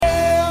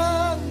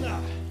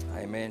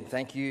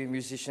Thank you,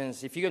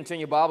 musicians. If you can turn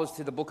your Bibles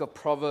to the book of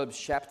Proverbs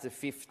chapter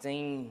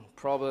 15.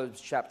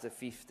 Proverbs chapter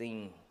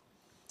 15.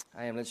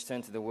 Let's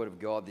turn to the Word of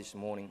God this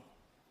morning.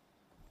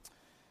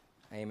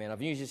 Amen.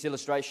 I've used this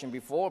illustration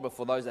before, but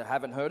for those that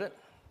haven't heard it,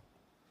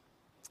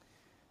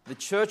 the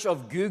church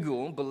of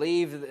Google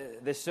believe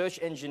the search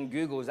engine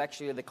Google is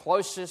actually the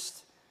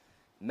closest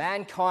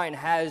mankind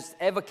has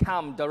ever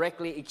come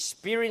directly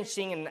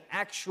experiencing an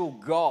actual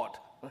God,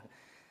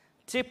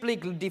 typically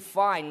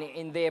defined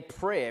in their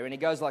prayer. And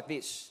it goes like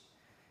this: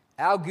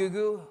 Our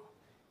Google,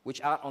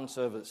 which art on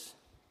servers,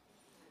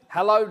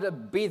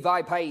 hallowed be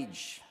thy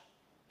page.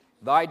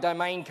 Thy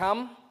domain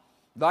come,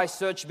 thy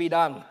search be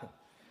done.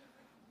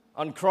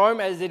 On Chrome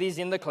as it is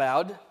in the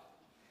cloud.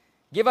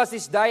 Give us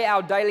this day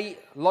our daily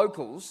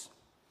locals,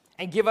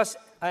 and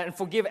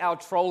forgive our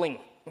trolling,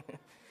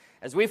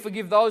 as we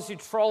forgive those who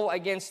troll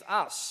against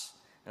us.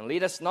 And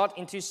lead us not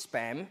into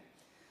spam,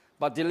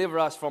 but deliver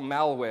us from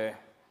malware.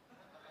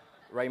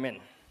 Amen.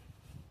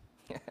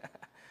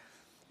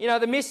 You know,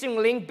 the missing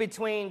link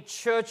between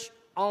church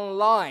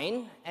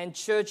online and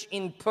church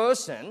in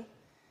person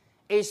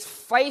is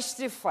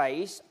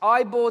face-to-face,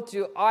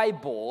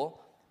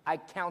 eyeball-to-eyeball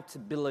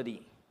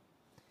accountability.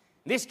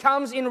 This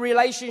comes in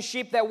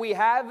relationship that we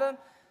have,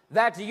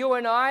 that you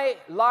and I,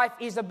 life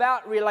is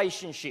about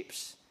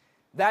relationships.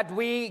 That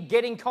we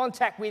get in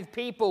contact with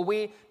people,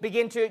 we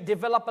begin to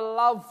develop a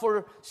love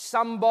for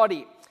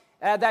somebody.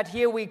 That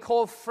here we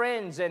call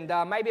friends and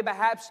maybe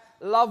perhaps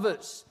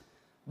lovers.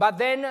 But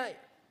then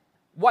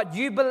what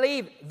you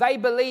believe, they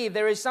believe,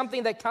 there is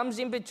something that comes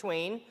in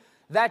between,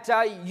 that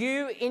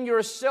you in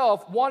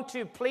yourself want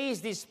to please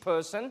this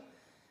person,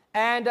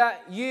 and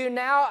you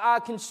now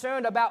are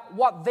concerned about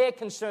what they're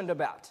concerned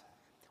about,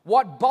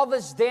 what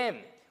bothers them,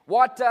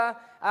 what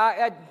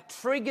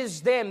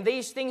triggers them.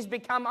 These things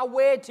become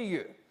aware to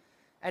you.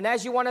 And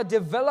as you want to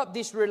develop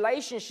this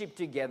relationship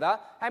together,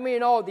 how many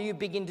know that you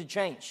begin to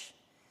change?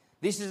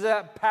 This is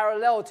a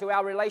parallel to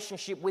our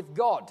relationship with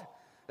God,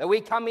 that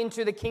we come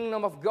into the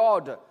kingdom of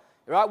God,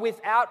 right,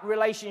 without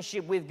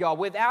relationship with God,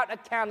 without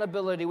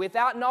accountability,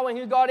 without knowing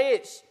who God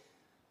is.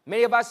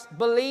 Many of us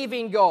believe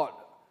in God,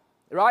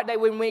 right,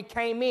 that when we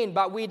came in,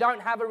 but we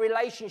don't have a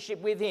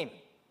relationship with Him.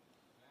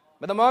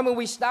 But the moment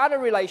we start a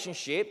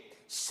relationship,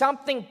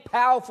 something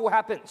powerful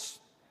happens.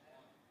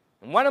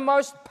 And one of the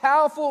most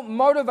powerful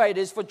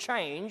motivators for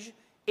change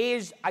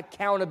is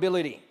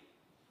accountability.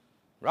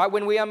 Right,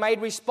 when we are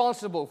made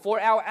responsible for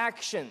our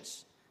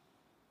actions,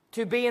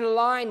 to be in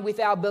line with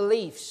our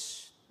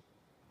beliefs,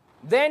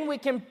 then we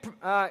can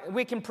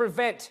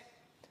prevent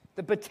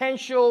the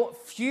potential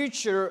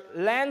future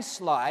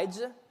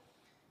landslides,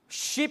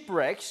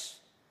 shipwrecks,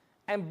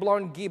 and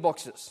blown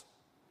gearboxes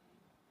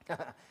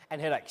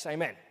and headaches.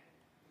 Amen.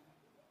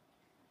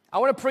 I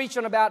want to preach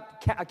on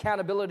about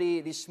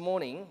accountability this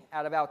morning,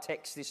 out of our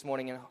text this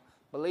morning, and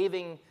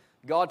believing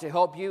God to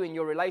help you in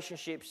your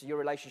relationships, your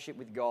relationship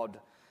with God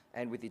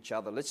and with each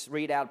other. Let's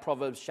read out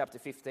Proverbs chapter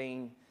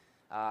 15,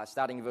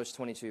 starting in verse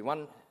 22.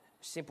 One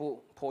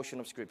simple portion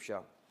of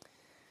Scripture.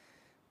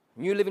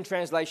 New Living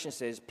Translation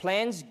says,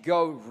 plans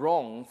go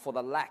wrong for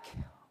the lack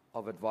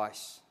of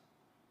advice.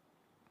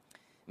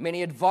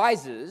 Many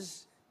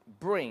advisors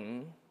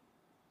bring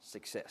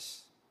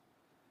success.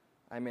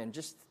 Amen.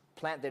 Just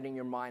plant that in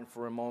your mind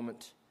for a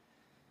moment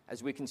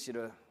as we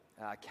consider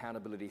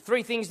accountability.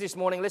 Three things this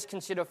morning. Let's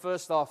consider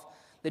first off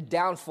the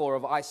downfall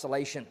of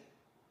isolation.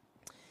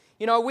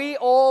 You know, we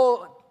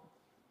all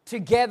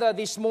together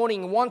this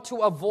morning want to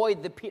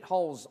avoid the pit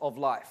holes of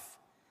life,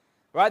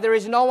 right? There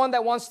is no one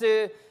that wants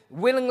to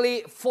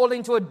willingly fall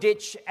into a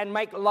ditch and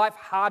make life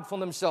hard for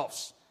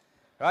themselves,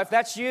 right? If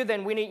that's you,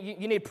 then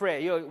you need prayer.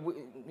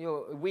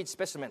 You're a weird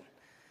specimen.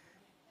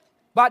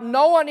 But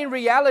no one in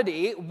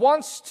reality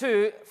wants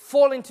to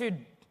fall into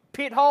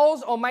pit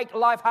holes or make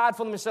life hard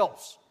for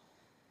themselves.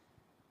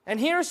 And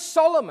here's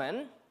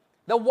Solomon,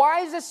 the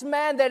wisest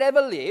man that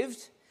ever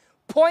lived,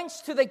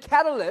 points to the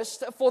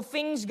catalyst for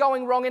things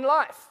going wrong in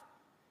life.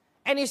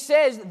 And he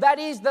says that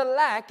is the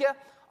lack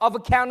of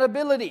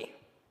accountability,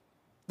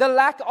 the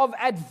lack of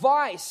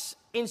advice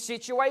in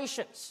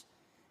situations.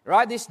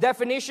 Right? This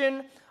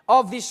definition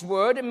of this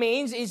word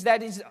means is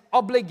that it's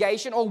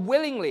obligation or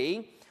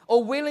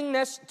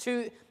willingness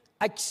to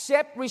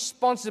accept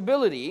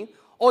responsibility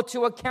or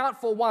to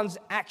account for one's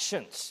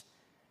actions.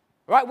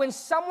 Right? When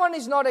someone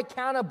is not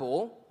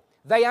accountable,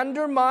 they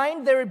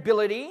undermine their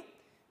ability,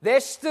 their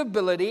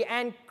stability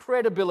and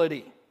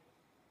credibility.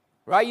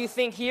 Right? You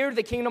think here,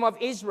 the kingdom of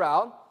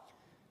Israel,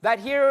 that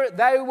here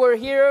they were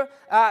here,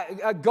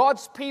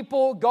 God's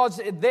people,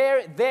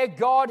 their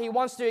God. He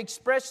wants to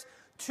express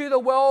to the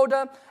world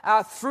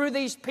through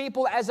these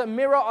people as a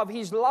mirror of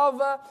His love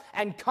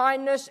and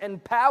kindness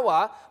and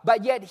power.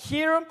 But yet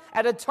here,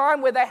 at a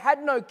time where they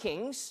had no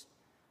kings,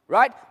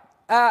 right?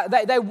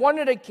 They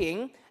wanted a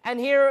king. And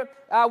here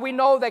we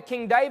know that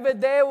King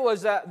David there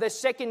was the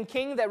second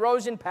king that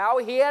rose in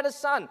power. He had a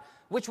son,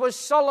 which was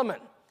Solomon.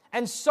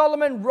 And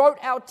Solomon wrote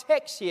our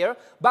text here.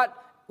 But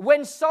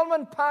when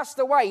Solomon passed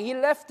away, he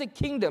left the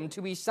kingdom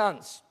to his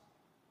sons.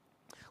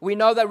 We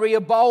know that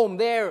Rehoboam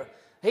there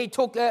he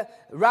took,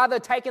 rather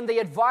taking the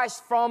advice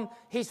from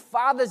his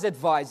father's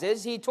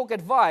advisors, he took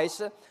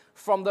advice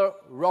from the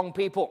wrong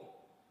people.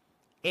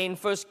 In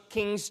 1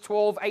 Kings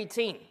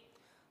 12:18,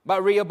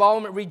 but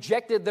Rehoboam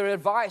rejected the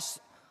advice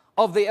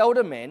of the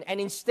elder men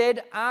and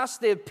instead asked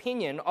the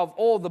opinion of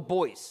all the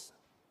boys.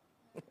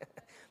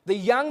 The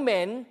young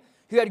men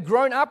who had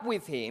grown up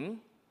with him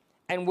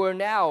and were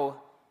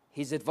now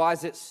his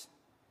advisors.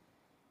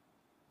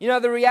 You know,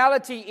 the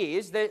reality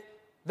is that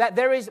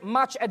there is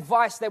much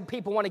advice that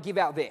people want to give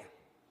out there.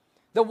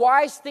 The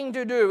wise thing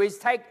to do is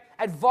take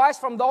advice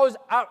from those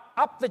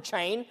up the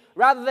chain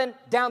rather than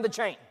down the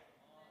chain.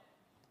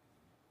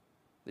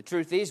 The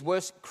truth is,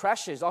 worse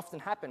crashes often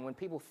happen when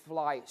people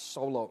fly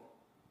solo.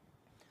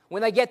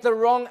 When they get the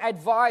wrong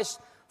advice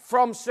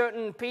from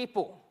certain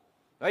people.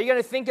 Now, you're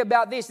going to think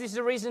about this. This is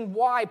the reason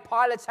why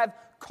pilots have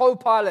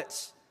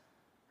co-pilots.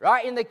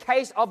 Right? In the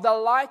case of the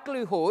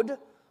likelihood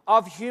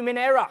of human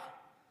error,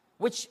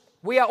 which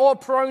we are all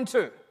prone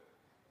to.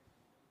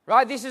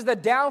 Right? This is the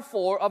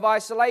downfall of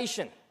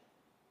isolation.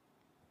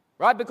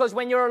 Right? Because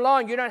when you're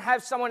alone, you don't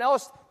have someone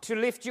else to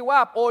lift you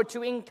up or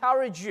to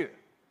encourage you.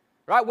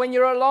 Right? When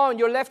you're alone,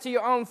 you're left to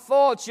your own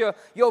thoughts.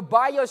 You're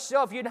by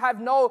yourself. You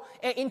have no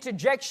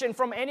interjection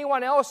from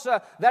anyone else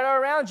that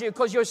are around you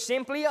because you're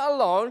simply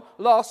alone,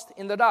 lost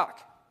in the dark.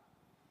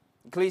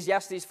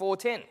 Ecclesiastes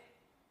 4:10.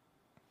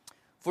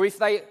 For if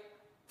they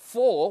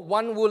fall,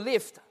 one will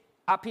lift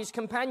up his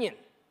companion.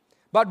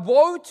 But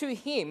woe to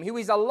him who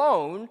is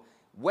alone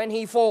when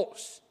he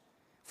falls,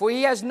 for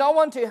he has no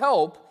one to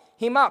help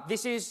him up.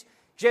 This is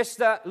just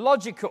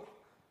logical,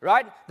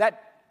 right?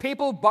 That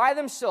people by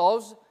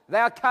themselves, they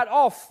are cut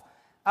off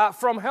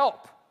from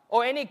help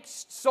or any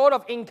sort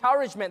of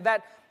encouragement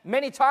that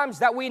many times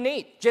that we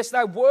need. Just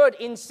a word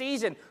in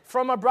season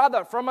from a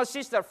brother, from a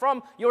sister,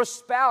 from your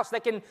spouse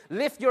that can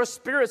lift your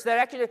spirits, that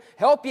actually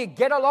help you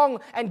get along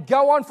and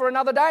go on for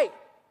another day.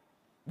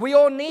 We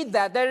all need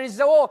that. That is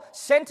all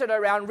centered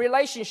around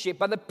relationship.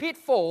 But the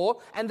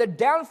pitfall and the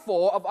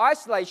downfall of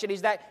isolation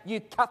is that you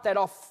cut that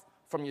off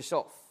from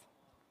yourself.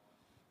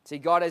 See,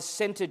 God has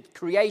centered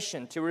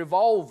creation to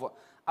revolve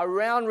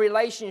around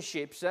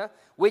relationships,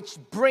 which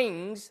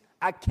brings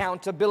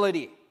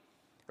accountability.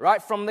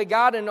 Right? From the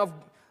garden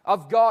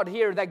of God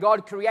here, that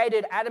God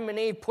created Adam and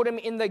Eve, put him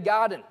in the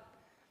garden.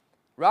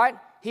 Right?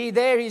 He's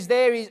there,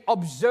 he's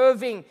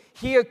observing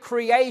here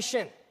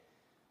creation.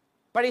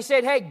 But he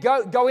said, hey,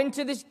 go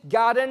into this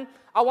garden.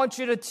 I want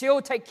you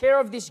to take care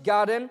of this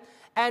garden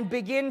and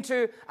begin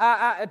to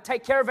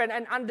take care of it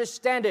and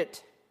understand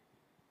it.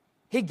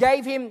 He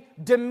gave him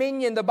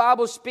dominion, the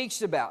Bible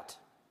speaks about.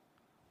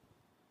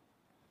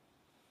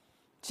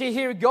 See,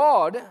 here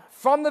God,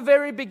 from the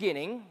very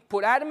beginning,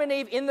 put Adam and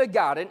Eve in the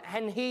garden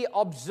and he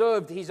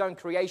observed his own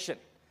creation.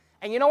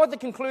 And you know what the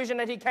conclusion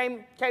that he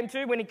came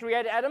to when he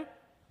created Adam?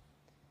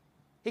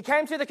 He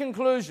came to the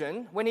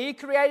conclusion when he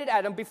created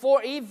Adam,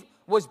 before Eve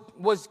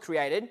was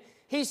created,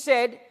 he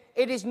said,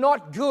 it is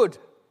not good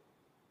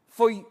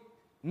for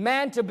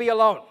man to be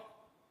alone.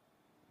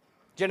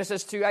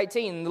 Genesis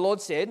 2:18, the Lord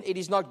said, it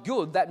is not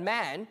good that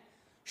man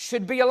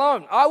should be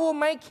alone. I will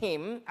make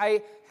him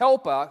a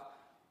helper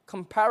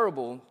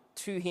comparable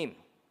to him.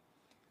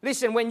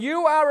 Listen, when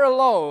you are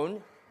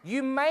alone,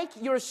 you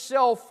make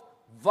yourself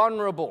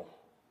vulnerable.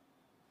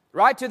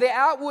 Right, to the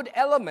outward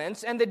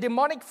elements and the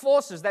demonic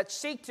forces that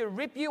seek to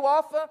rip you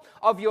off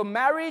of your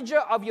marriage,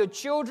 of your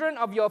children,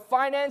 of your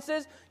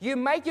finances. You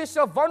make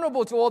yourself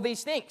vulnerable to all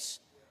these things.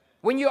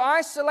 When you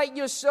isolate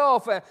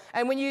yourself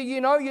and when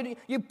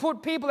you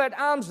put people at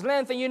arm's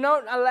length and you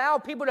don't allow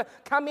people to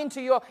come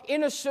into your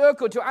inner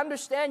circle to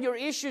understand your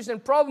issues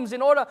and problems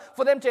in order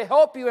for them to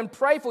help you and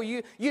pray for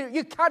you,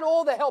 you cut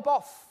all the help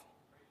off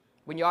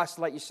when you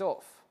isolate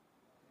yourself.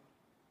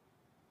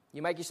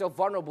 You make yourself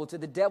vulnerable to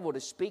the devil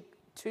to speak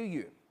to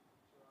you.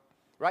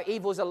 Right?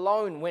 Eve was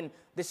alone when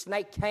the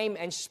snake came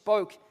and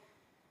spoke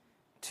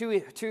to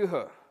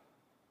her.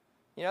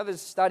 You know, there's a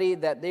study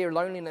that their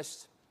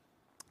loneliness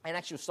and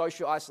actual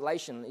social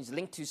isolation is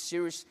linked to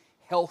serious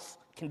health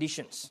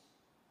conditions.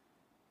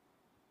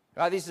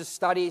 Right? This is a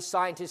study,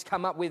 scientists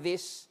come up with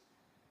this.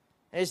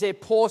 And their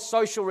poor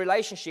social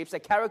relationships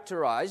that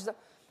characterized,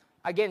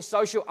 again,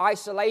 social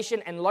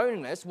isolation and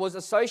loneliness was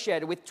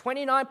associated with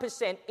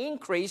 29%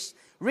 increased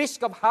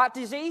risk of heart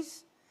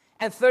disease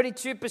and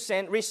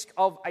 32% risk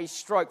of a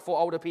stroke for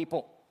older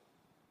people.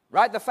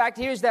 Right? The fact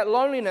here is that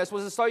loneliness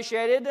was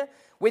associated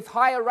with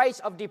higher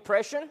rates of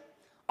depression,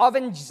 of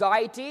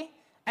anxiety,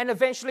 and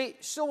eventually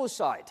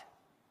suicide.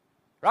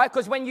 Right?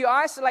 Because when you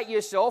isolate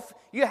yourself,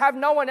 you have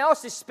no one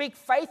else to speak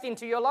faith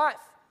into your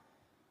life.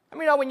 I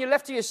mean, when you're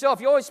left to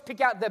yourself, you always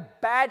pick out the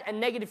bad and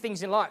negative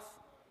things in life.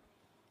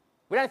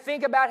 We don't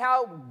think about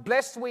how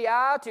blessed we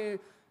are to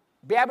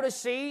be able to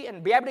see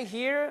and be able to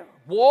hear,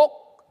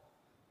 walk,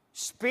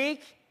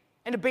 speak,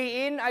 and to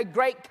be in a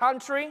great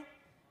country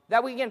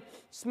that we can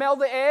smell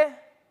the air,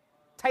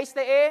 taste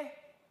the air.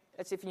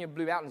 That's if you're in your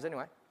Blue Mountains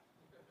anyway.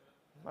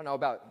 I don't know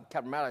about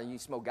Cabramatta, you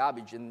smell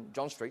garbage in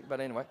John Street, but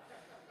anyway.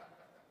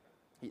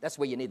 That's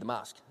where you need the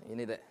mask. You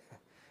need that.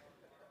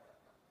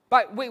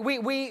 But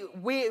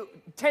we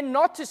tend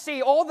not to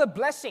see all the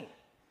blessing.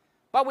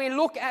 But we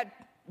look at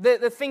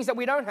the things that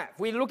we don't have.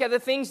 We look at the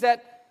things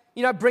that,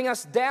 bring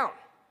us down.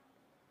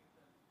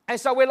 And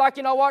so we're like,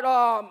 you know what?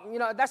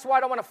 That's why I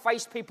don't want to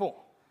face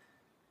people.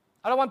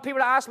 I don't want people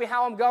to ask me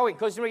how I'm going,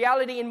 because in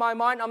reality, in my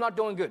mind, I'm not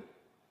doing good.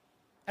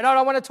 And I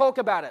don't want to talk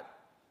about it.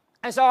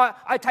 And so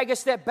I take a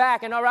step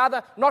back, and I'd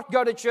rather not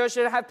go to church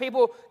and have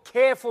people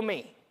care for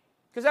me,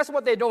 because that's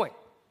what they're doing.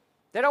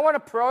 They don't want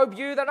to probe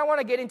you. They don't want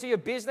to get into your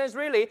business,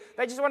 really.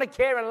 They just want to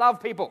care and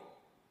love people.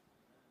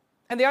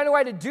 And the only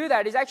way to do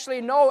that is actually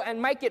know and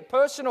make it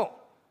personal.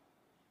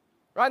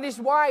 Right? This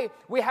is why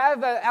we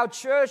have our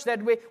church,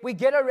 that we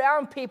get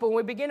around people and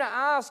we begin to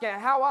ask,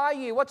 how are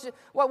you? What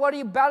are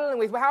you battling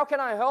with? How can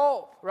I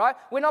help? Right?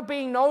 We're not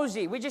being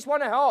nosy. We just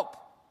want to help.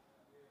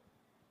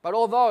 But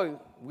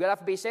although we have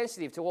to be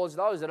sensitive towards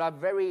those that are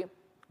very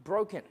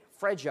broken,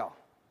 fragile.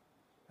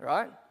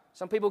 Right?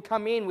 Some people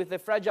come in with their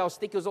fragile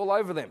stickers all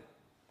over them.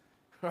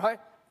 Right?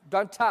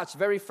 Don't touch,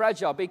 very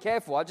fragile. Be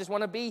careful. I just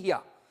want to be here.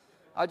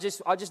 I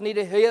just need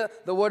to hear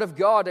the word of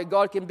God, and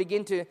God can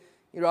begin to,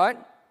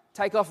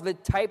 take off the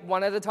tape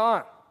one at a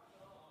time,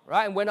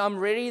 right? And when I'm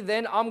ready,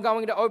 then I'm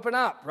going to open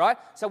up, right?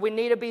 So we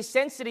need to be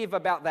sensitive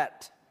about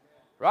that,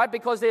 right?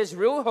 Because there's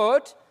real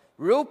hurt,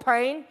 real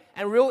pain,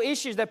 and real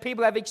issues that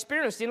people have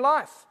experienced in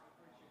life.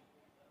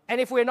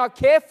 And if we're not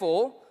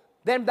careful,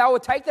 then they will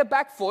take the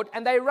back foot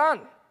and they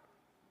run.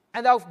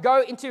 And they'll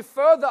go into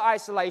further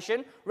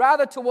isolation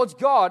rather towards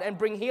God and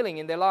bring healing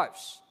in their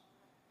lives.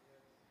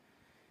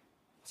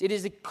 It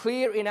is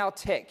clear in our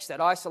text that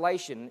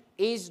isolation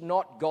is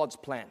not God's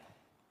plan.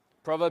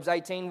 Proverbs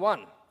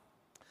 18:1.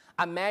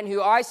 A man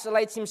who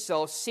isolates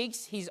himself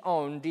seeks his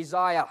own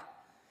desire.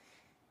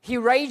 He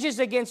rages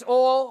against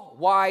all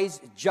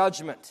wise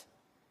judgment.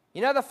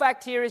 The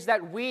fact here is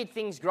that weird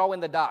things grow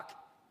in the dark.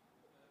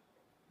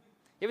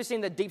 You ever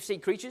seen the deep sea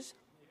creatures?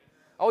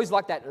 I always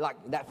like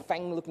that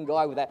fang-looking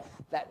guy with that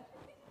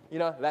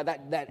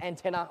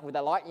antenna with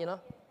that light.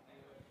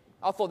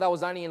 I thought that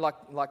was only in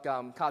like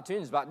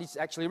cartoons, but it's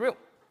actually real.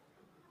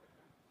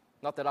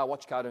 Not that I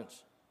watch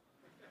cartoons.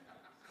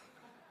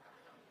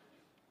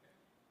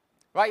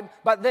 Right?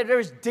 But there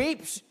is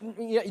deep,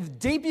 the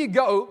deeper you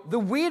go, the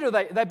weirder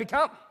they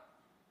become.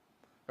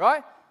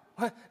 Right?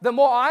 The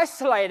more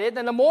isolated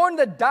and the more in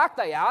the dark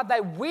they are,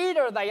 the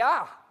weirder they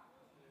are.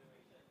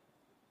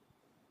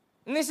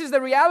 And this is the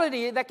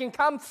reality that can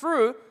come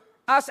through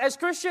us as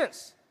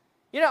Christians.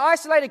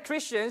 Isolated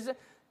Christians,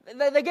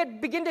 they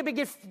begin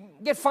to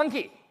get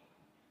funky.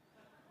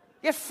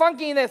 Get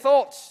funky in their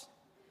thoughts.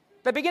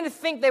 They begin to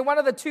think they're one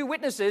of the two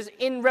witnesses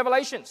in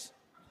Revelations.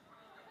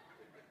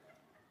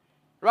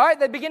 Right?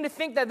 They begin to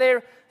think that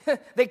they're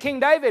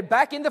King David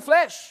back in the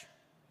flesh,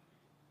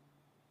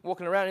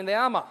 walking around in their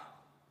armor.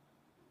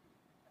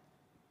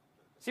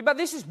 See, but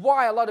this is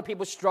why a lot of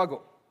people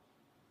struggle.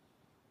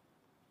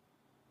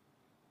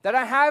 They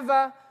don't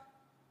have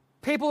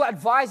people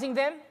advising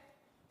them.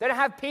 They don't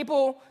have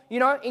people,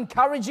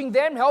 encouraging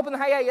them, helping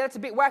them. Hey, that's a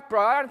bit whack,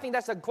 bro. I don't think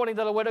that's according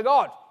to the Word of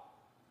God.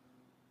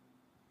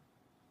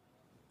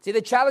 See,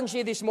 the challenge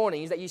here this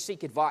morning is that you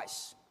seek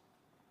advice,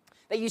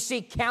 that you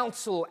seek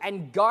counsel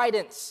and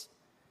guidance.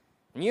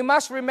 And you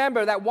must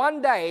remember that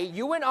one day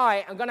you and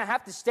I are going to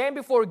have to stand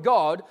before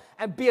God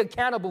and be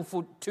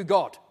accountable to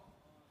God.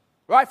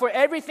 Right? For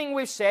everything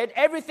we've said,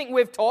 everything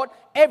we've taught,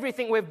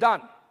 everything we've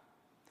done.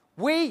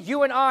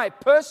 You and I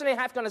personally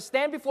have to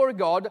stand before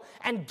God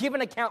and give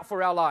an account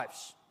for our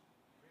lives.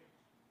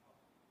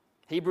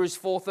 Hebrews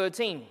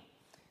 4:13.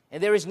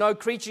 And there is no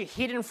creature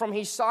hidden from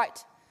his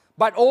sight,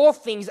 but all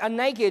things are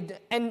naked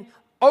and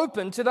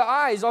open to the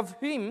eyes of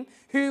him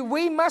who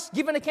we must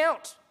give an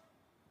account.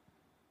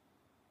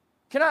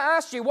 Can I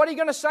ask you, what are you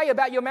going to say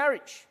about your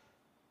marriage?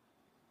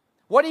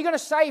 What are you going to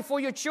say for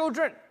your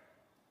children?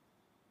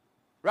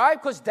 Right?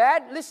 Because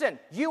Dad, listen,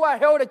 you are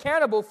held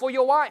accountable for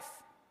your wife.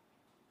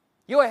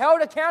 You are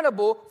held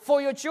accountable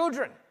for your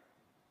children.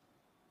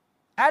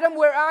 Adam,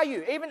 where are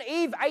you? Even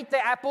Eve ate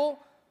the apple.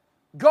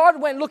 God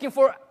went looking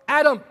for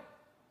Adam.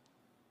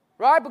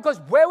 Right?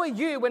 Because where were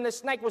you when the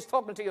snake was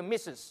talking to your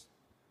missus?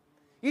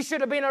 You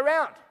should have been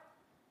around.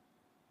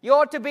 You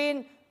ought to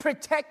be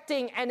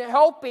protecting and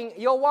helping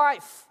your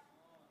wife.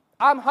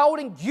 I'm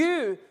holding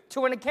you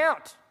to an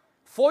account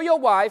for your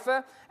wife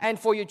and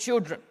for your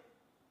children.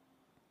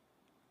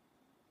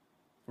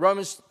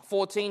 Romans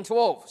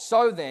 14:12.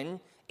 So then,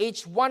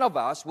 each one of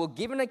us will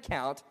give an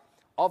account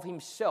of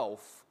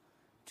himself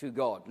to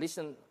God.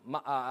 Listen,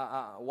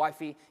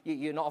 wifey,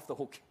 you're not off the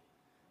hook.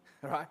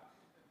 Right?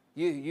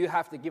 You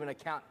have to give an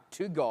account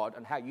to God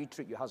on how you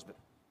treat your husband.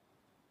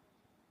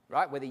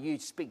 Right? Whether you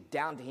speak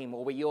down to him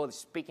or whether you're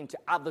speaking to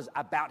others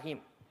about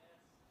him.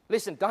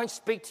 Listen, don't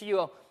speak to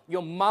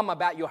your mum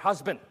about your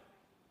husband.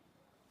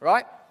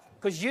 Right?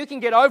 Because you can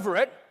get over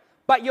it,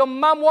 but your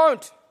mum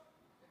won't.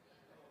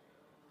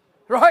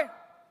 Right?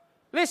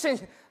 Listen,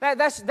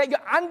 that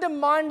you're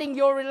undermining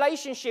your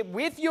relationship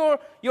with your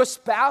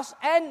spouse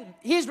and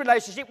his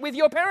relationship with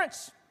your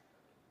parents.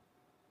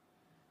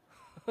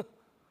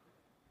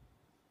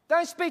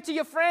 Don't speak to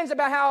your friends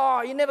about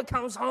how he never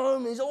comes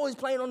home, he's always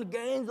playing on the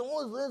games.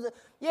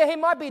 Yeah, he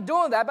might be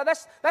doing that, but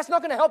that's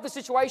not going to help the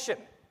situation.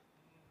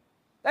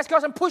 That's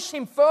going to push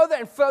him further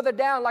and further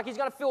down, like he's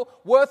going to feel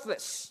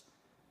worthless.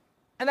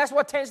 And that's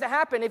what tends to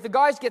happen. If the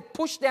guys get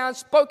pushed down,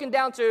 spoken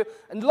down to,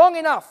 and long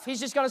enough, he's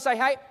just going to say,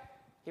 hey,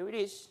 here it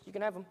is, you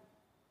can have them.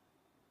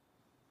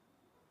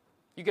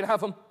 You can have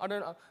them. I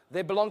don't know.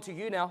 They belong to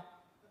you now.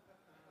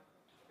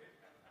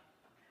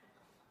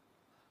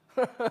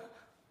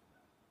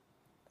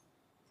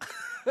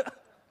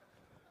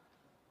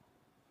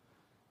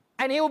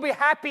 And he will be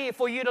happy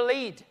for you to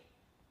lead.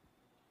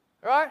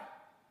 Right?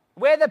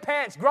 Wear the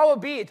pants, grow a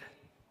beard.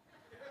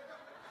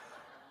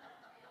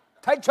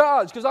 Take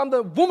charge because I'm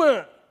the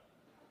woman.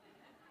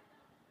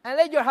 And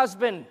let your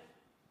husband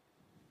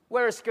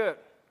wear a skirt.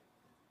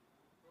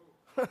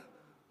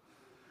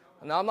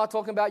 No, I'm not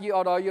talking about you,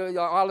 although you're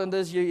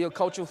Islanders, your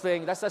cultural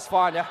thing. That's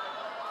fine, yeah.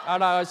 I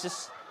know, it's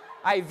just,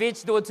 hey,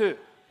 Vince do it too.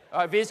 All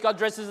right, Vince got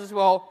dresses as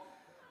well,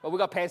 but we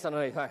got pants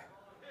underneath, hey.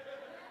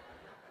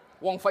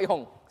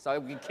 Hoang-Fei-Hong, so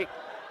we can kick.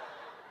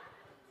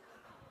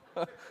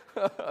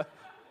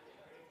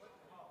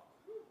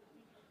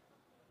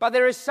 But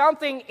there is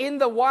something in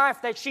the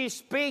wife that she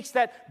speaks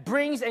that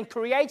brings and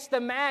creates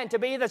the man to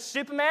be the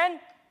Superman.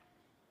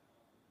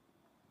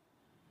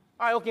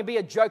 Or it can be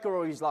a joker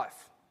all his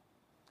life.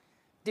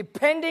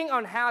 Depending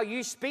on how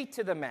you speak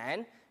to the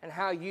man and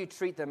how you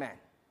treat the man.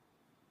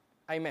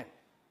 Amen.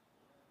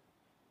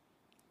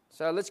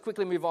 So let's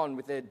quickly move on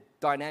with the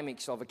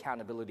dynamics of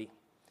accountability.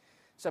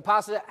 So,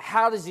 Pastor,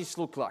 how does this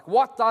look like?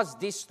 What does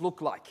this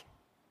look like?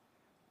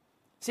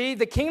 See,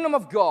 the kingdom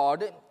of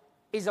God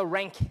is a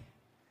rank.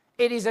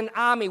 It is an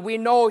army. We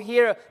know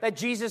here that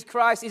Jesus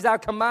Christ is our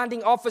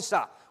commanding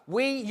officer.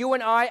 You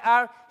and I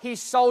are his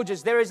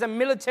soldiers. There is a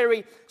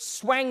military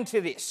swang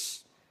to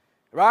this,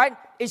 right?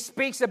 It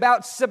speaks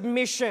about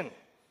submission,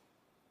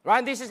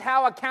 right? This is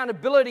how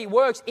accountability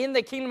works in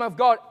the kingdom of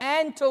God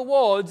and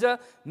towards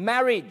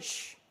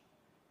marriage.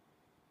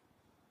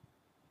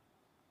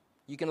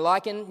 You can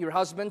liken your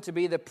husband to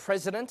be the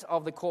president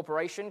of the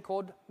corporation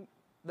called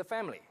the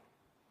family.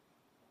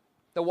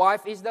 The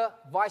wife is the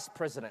vice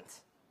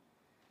president.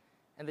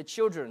 And the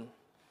children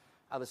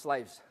are the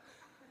slaves.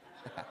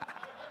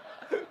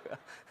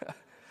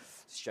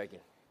 Just joking.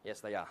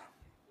 Yes, they are.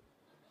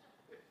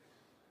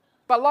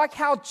 But like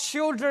how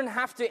children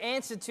have to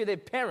answer to their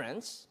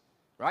parents,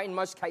 right? In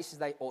most cases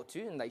they ought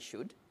to and they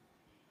should.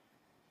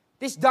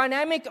 This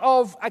dynamic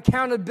of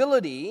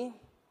accountability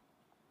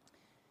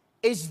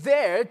is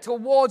there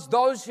towards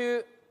those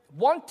who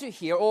want to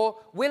hear or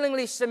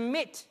willingly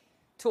submit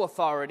to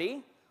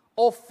authority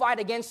or fight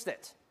against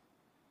it.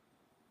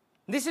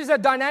 This is a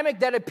dynamic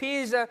that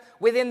appears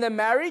within the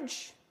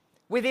marriage,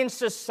 within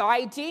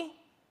society,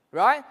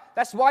 right?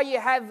 That's why you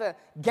have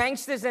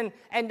gangsters and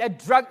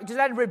drug, because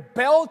they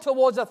rebel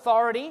towards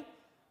authority.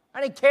 I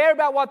don't care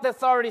about what the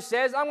authority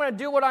says. I'm going to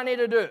do what I need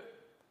to do.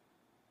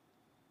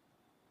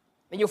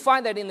 And you'll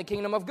find that in the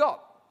kingdom of God.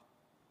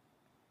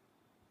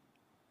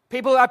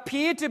 People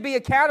appear to be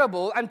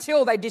accountable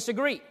until they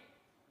disagree.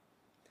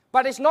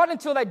 But it's not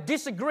until they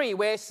disagree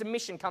where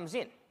submission comes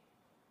in,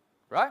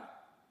 right?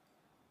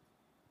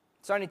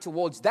 It's only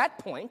towards that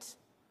point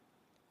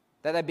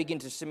that they begin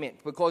to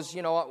submit. Because,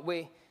 you know what,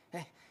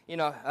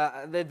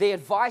 the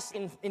advice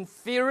in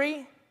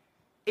theory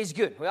is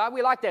good.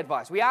 We like the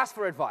advice. We ask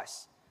for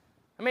advice.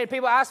 I mean,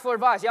 people ask for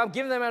advice. Yeah, I'm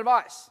giving them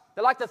advice.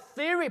 They like the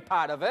theory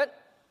part of it,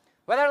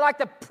 but they don't like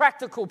the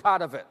practical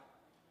part of it.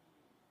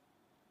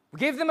 We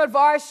give them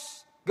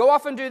advice, go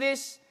off and do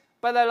this,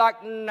 but they're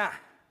like, nah.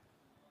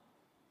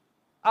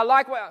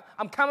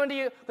 I'm coming to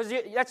you because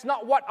that's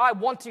not what I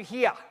want to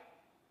hear.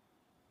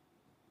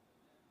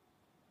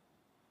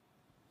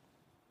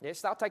 Yeah,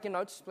 start taking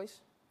notes, please.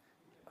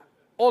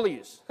 All of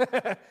you.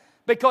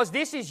 Because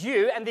this is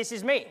you and this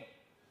is me.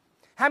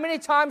 How many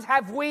times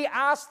have we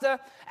asked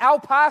our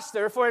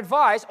pastor for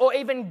advice or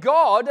even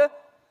God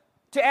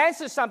to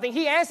answer something?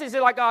 He answers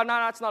it like, oh, no,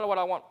 that's not what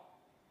I want.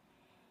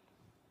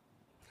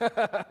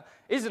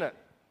 Isn't it?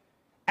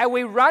 And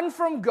we run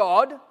from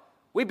God.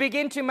 We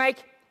begin to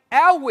make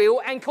our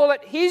will and call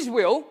it his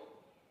will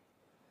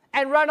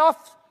and run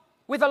off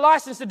with a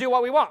license to do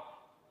what we want.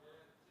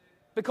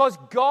 Because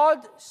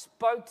God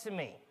spoke to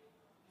me.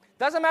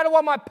 Doesn't matter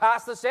what my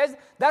pastor says.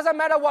 Doesn't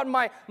matter what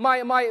my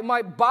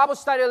Bible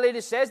study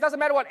leader says. Doesn't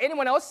matter what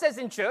anyone else says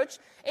in church.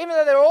 Even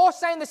though they're all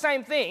saying the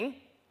same thing,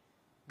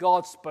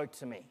 God spoke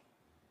to me.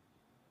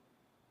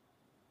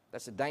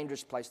 That's a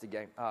dangerous place to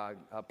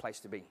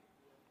be.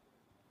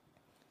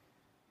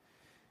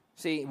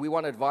 See, we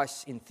want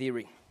advice in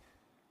theory.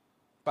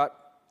 But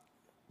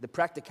the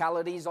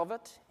practicalities of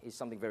it is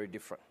something very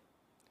different.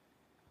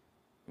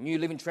 New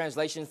Living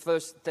Translation,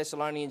 1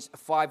 Thessalonians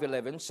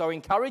 5:11. So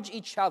encourage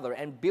each other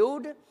and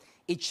build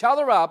each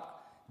other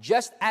up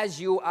just as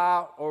you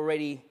are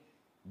already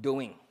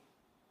doing.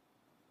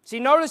 See,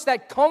 notice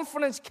that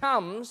confidence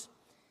comes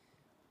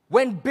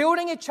when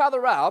building each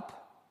other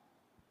up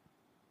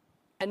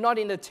and not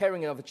in the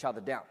tearing of each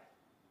other down.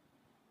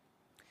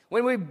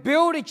 When we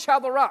build each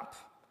other up,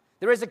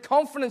 There is a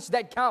confidence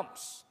that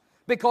comes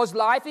because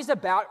life is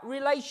about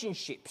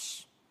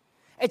relationships.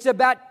 It's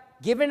about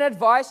giving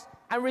advice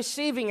and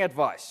receiving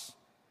advice.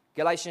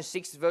 Galatians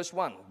 6 verse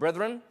 1.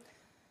 Brethren,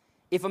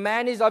 if a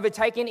man is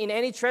overtaken in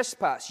any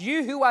trespass,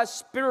 you who are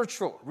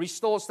spiritual,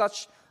 restore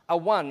such a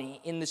one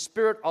in the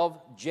spirit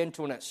of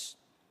gentleness,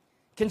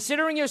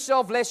 considering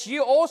yourself, lest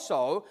you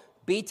also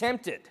be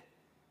tempted.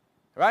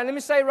 Right? Let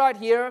me say right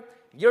here,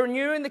 you're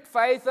new in the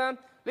faith.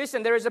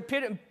 Listen, there is a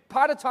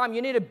part of time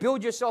you need to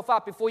build yourself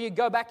up before you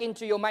go back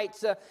into your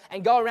mates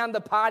and go around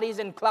the parties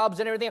and clubs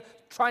and everything,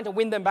 trying to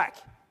win them back,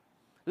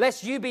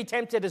 lest you be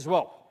tempted as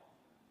well.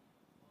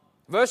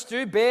 Verse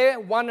 2, bear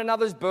one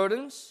another's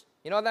burdens.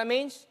 You know what that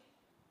means?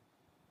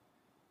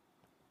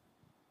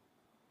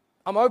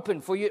 I'm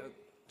open for you.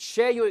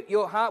 Share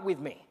your heart with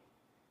me.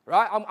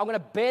 Right? I'm going to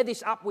bear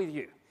this up with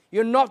you.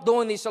 You're not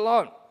doing this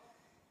alone.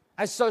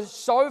 And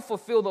so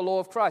fulfill the law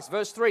of Christ.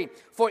 Verse 3,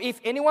 for if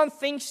anyone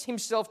thinks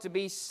himself to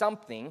be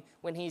something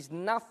when he's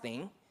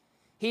nothing,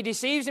 he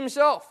deceives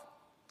himself.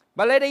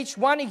 But let each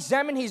one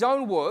examine his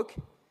own work,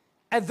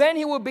 and then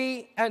he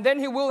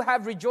will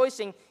have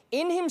rejoicing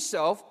in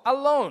himself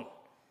alone,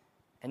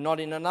 and not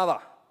in another.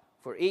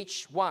 For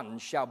each one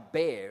shall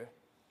bear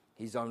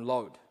his own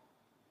load.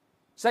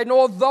 So,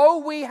 although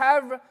we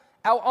have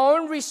our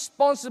own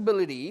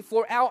responsibility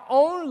for our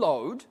own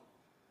load,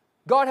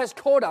 God has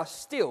called us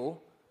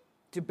still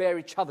to bear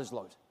each other's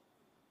load.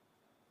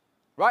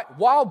 Right?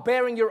 While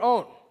bearing your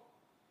own.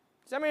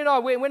 So,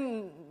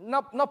 we're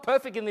not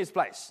perfect in this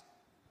place.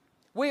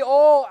 We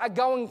all are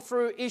going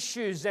through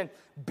issues and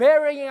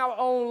bearing our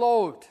own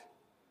load.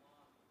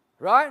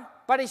 Right?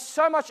 But it's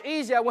so much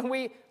easier when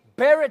we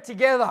bear it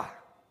together.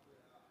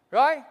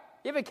 Right?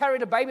 You ever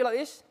carried a baby like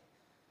this?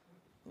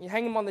 You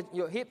hang him on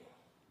your hip.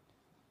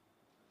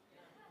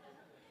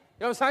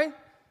 You know what I'm saying?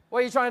 What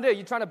are you trying to do?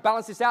 You're trying to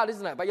balance this out,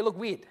 isn't it? But you look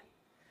weird.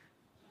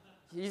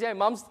 You see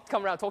mums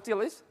come around and talk to you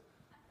like this?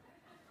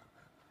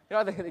 You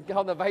know, they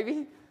hold the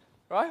baby,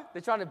 right?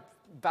 They're trying to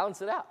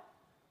balance it out.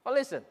 But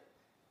listen,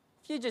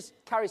 if you just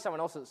carry someone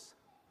else's,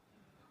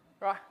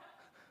 right?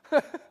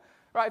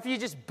 Right, if you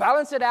just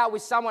balance it out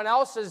with someone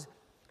else's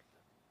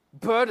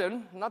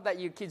burden, not that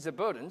you kids are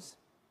burdens,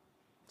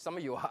 some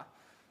of you are,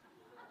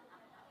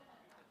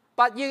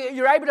 but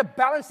you're able to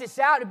balance this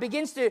out. It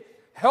begins to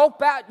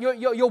help out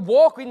your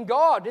walk in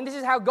God. And this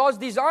is how God's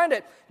designed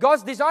it.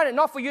 God's designed it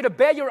not for you to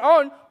bear your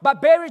own,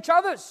 but bear each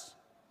other's.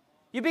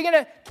 You begin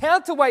to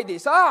counterweight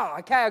this.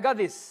 Okay, I got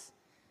this.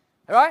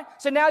 All right?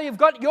 So now you've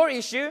got your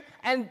issue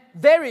and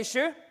their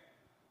issue,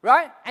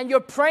 right? And you're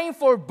praying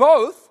for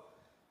both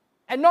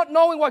and not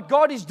knowing what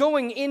God is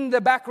doing in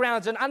the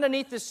backgrounds and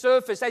underneath the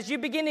surface. As you're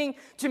beginning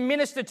to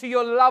minister to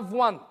your loved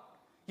one,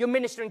 you're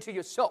ministering to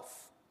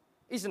yourself,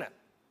 isn't it?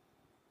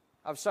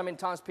 I've so many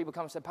times people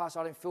come and say,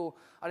 Pastor, I don't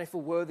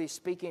feel worthy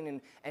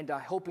speaking and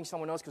helping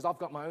someone else because I've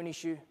got my own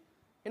issue.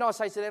 You know what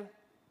I say to them?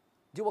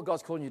 Do what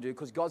God's calling you to do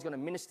because God's going to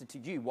minister to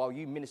you while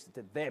you minister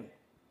to them.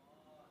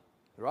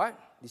 Right?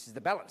 This is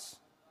the balance.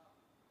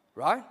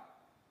 Right?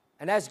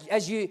 And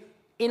as you,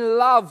 in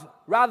love,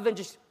 rather than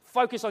just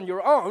focus on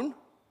your own,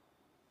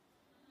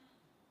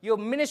 you're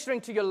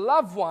ministering to your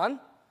loved one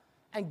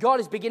and God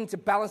is beginning to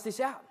balance this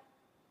out.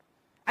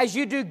 As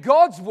you do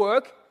God's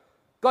work,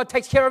 God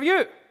takes care of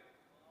you.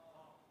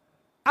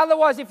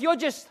 Otherwise, if you're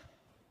just,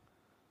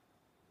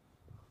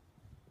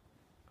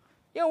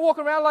 you're going to walk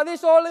around like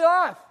this all your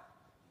life.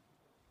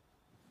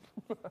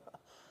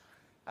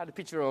 I had a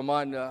picture of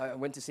mine. I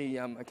went to see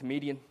a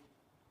comedian.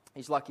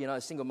 He's like,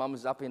 single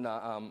mums up in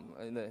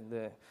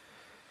the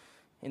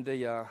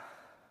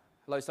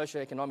low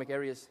socioeconomic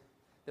areas.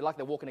 They're like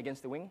they're walking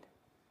against the wind.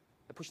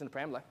 They're pushing the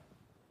pram like.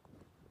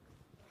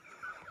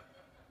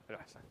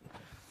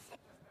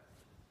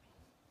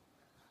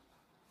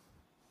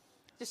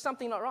 Just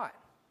something not right.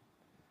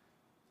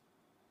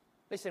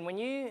 Listen, when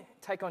you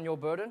take on your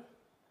burden,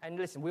 and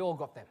listen, we all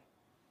got them.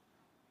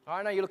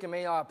 I know you look at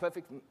me,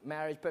 perfect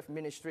marriage, perfect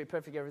ministry,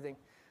 perfect everything.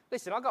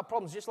 Listen, I've got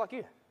problems just like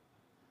you.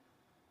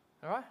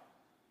 All right?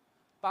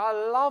 But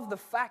I love the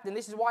fact, and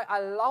this is why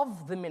I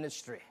love the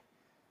ministry.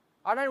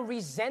 I don't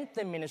resent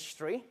the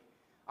ministry.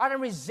 I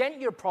don't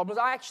resent your problems.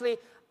 I actually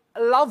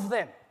love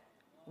them,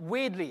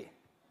 weirdly,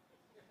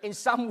 in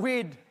some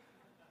weird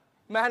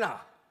manner.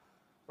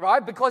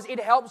 Right? Because it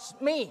helps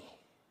me.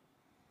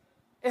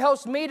 It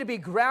helps me to be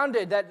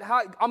grounded that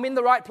I'm in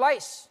the right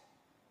place,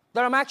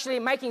 that I'm actually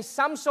making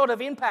some sort of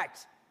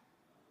impact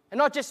and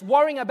not just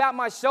worrying about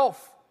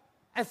myself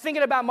and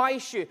thinking about my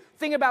issue,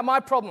 thinking about my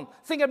problem,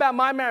 thinking about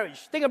my marriage,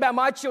 thinking about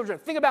my children,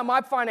 thinking about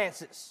my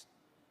finances.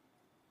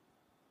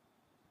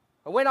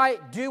 But when I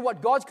do what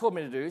God's called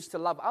me to do is to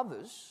love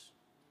others,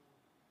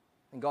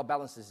 then God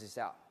balances this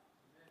out.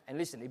 And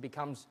listen, it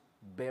becomes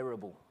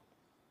bearable.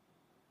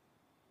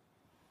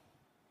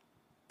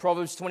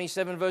 Proverbs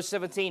 27 verse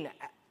 17,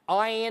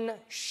 iron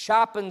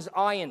sharpens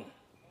iron,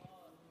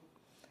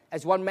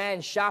 as one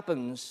man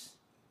sharpens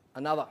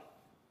another.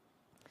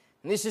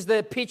 And this is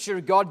the picture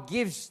God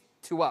gives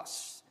to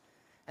us.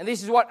 And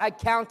this is what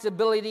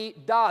accountability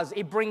does.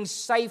 It brings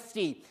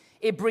safety.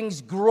 It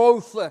brings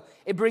growth.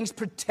 It brings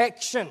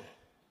protection.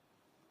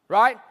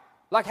 Right?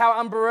 Like how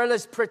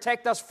umbrellas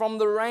protect us from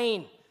the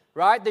rain.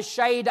 Right? The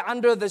shade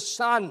under the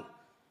sun.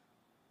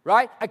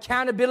 Right?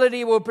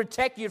 Accountability will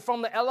protect you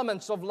from the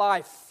elements of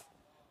life.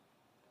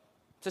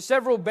 So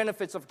several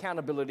benefits of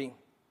accountability.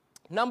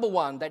 Number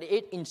one, that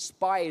it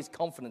inspires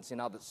confidence in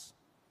others.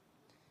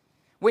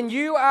 When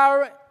you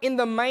are in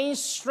the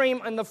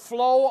mainstream and the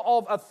flow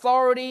of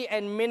authority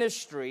and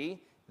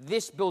ministry,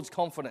 this builds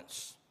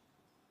confidence.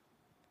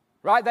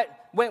 Right?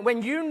 That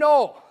when you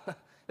know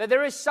that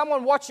there is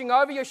someone watching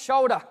over your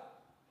shoulder.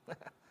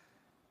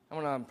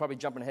 I'm probably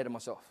jumping ahead of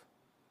myself.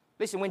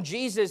 Listen, when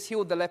Jesus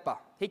healed the leper,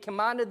 he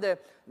commanded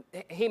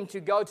him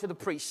to go to the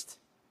priest.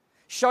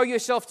 Show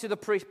yourself to the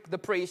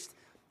priest.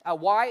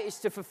 Why? Is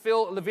to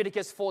fulfill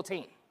Leviticus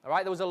 14. All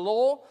right? There was a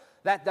law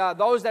that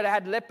those that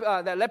had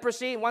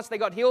leprosy, once they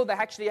got healed, they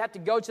actually had to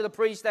go to the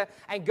priest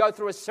and go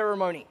through a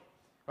ceremony.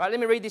 Right? Let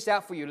me read this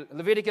out for you.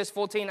 Leviticus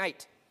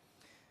 14:8.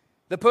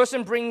 The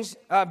person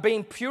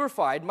being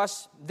purified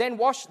must then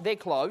wash their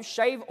clothes,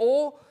 shave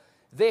all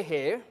their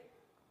hair,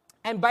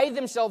 and bathe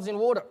themselves in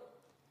water.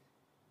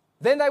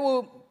 Then they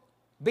will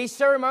be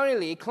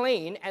ceremonially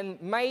clean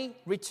and may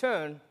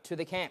return to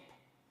the camp.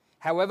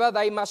 However,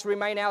 they must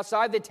remain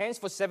outside their tents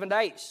for 7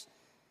 days.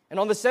 And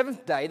on the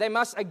seventh day, they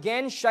must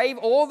again shave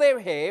all their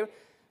hair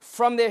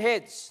from their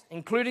heads,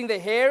 including their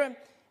hair,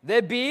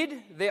 their beard,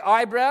 their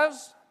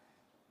eyebrows.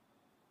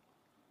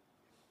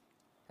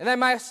 And they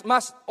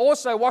must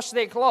also wash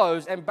their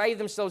clothes and bathe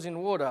themselves in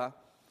water,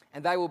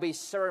 and they will be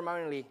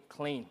ceremonially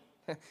clean.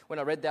 When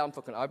I read that, I'm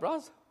talking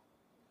eyebrows.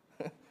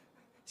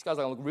 These guys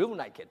are going to look real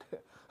naked.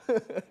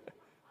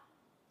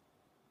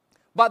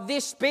 But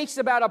this speaks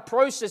about a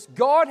process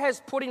God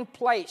has put in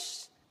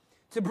place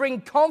to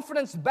bring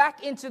confidence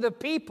back into the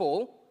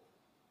people.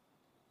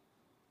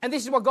 And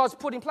this is what God's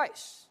put in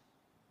place.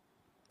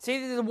 See,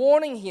 there's a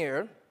warning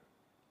here.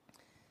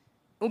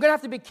 We're going to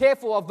have to be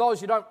careful of those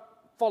who don't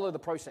follow the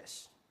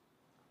process.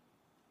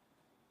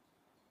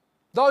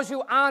 Those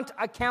who aren't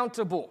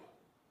accountable.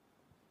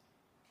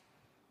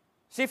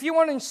 See, if you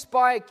want to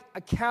inspire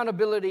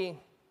accountability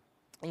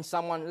in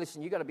someone,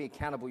 listen, you've got to be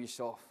accountable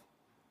yourself.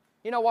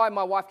 You know why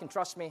my wife can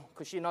trust me?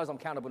 Because she knows I'm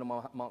accountable to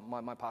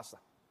my pastor.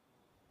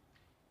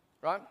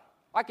 Right?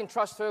 I can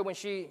trust her when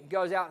she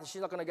goes out and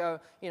she's not going to go,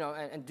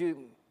 and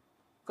do,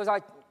 because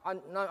I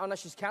know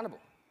she's accountable.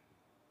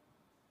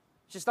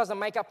 She just doesn't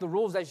make up the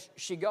rules as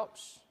she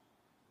goes.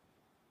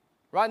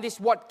 Right? And this is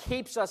what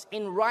keeps us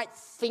in right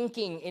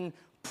thinking, in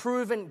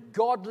proven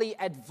godly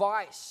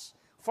advice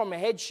from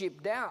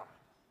headship down.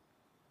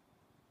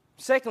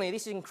 Secondly,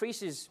 this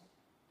increases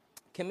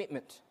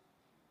commitment.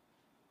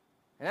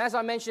 And as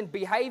I mentioned,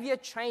 behavior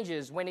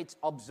changes when it's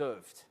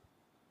observed.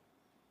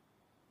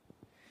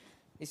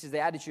 This is the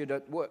attitude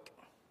at work.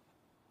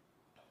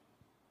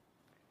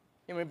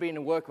 You remember being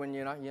at work when,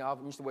 I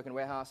used to work in a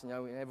warehouse,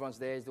 everyone's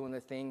there, is doing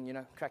their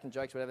thing, cracking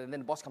jokes, whatever, and then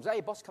the boss comes,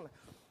 hey, boss, come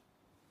here.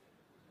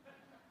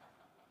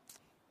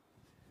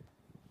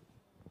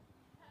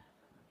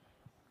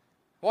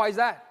 Why is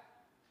that?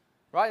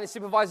 Right? And the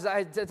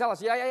supervisors tell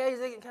us, yeah,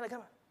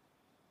 come on.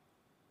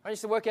 I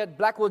used to work at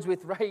Blackwoods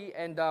with Ray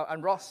and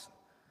Ross.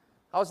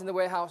 I was in the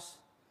warehouse.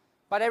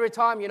 But every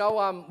time, we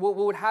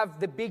would have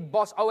the big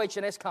boss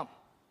OH&S come.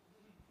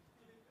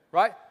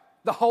 Right?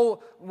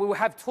 We would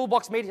have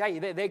toolbox meetings. Hey,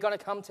 they're going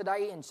to come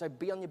today, and so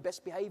be on your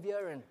best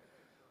behavior, and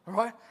all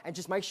right? And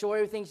just make sure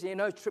everything's,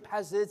 trip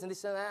hazards and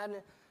this and that.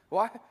 And,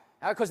 why?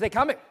 Because they're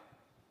coming.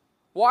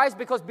 Why? It's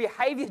because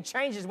behavior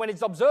changes when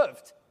it's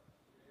observed.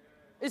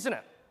 Isn't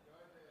it?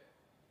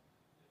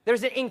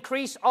 There's an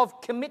increase of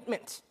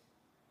commitment.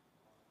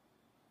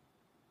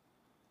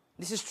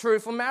 This is true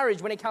for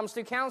marriage when it comes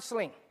to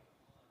counseling.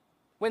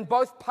 When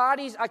both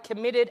parties are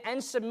committed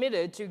and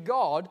submitted to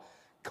God,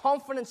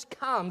 confidence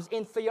comes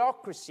in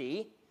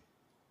theocracy.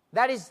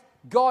 That is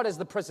God as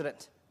the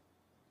president.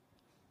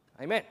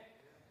 Amen.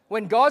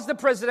 When God's the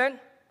president,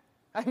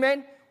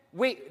 amen,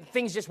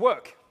 things just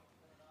work.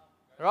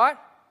 Right?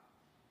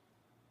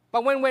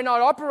 But when we're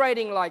not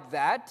operating like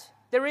that,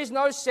 there is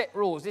no set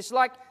rules. It's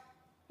like,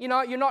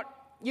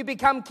 you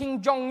become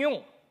King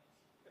Jong-un.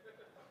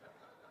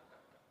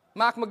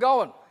 Mark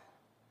McGowan.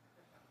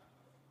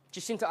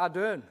 Jacinta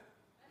Ardern.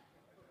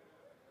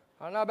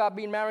 I don't know about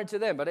being married to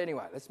them, but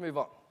anyway, let's move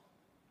on.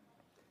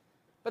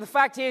 But the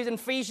fact is, in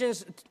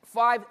Ephesians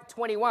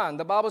 5:21,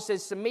 the Bible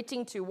says,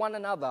 submitting to one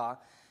another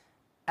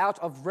out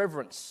of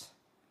reverence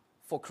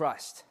for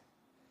Christ.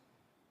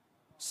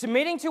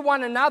 Submitting to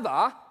one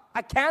another,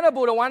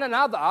 accountable to one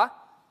another,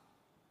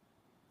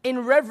 in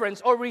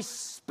reverence or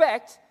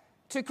respect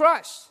to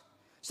Christ.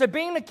 So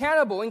being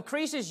accountable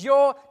increases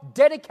your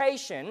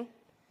dedication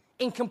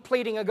in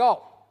completing a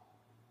goal.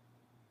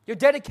 Your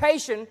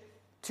dedication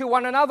to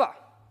one another.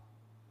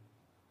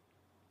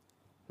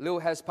 Lil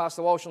has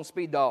Pastor Walsh on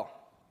speed dial.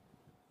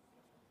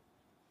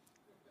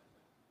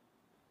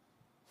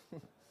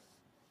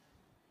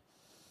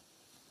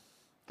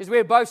 Because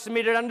we're both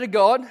submitted under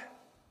God,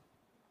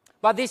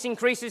 but this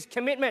increases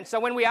commitment.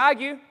 So when we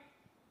argue,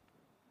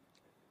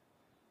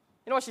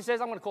 know what she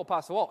says? I'm going to call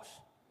Pastor Walsh.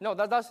 You know what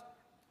that does?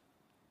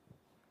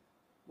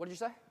 What did you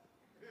say?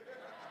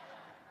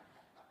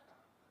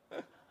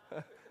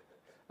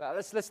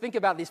 Let's think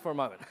about this for a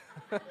moment.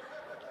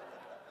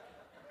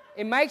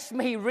 It makes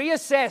me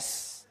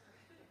reassess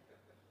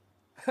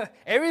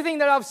everything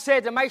that I've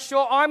said to make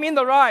sure I'm in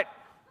the right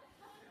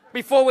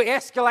before we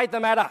escalate the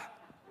matter.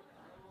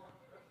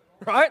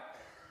 Right?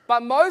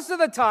 But most of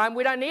the time,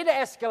 we don't need to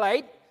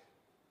escalate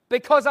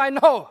because I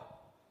know.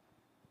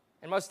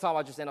 And most of the time,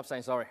 I just end up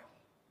saying sorry.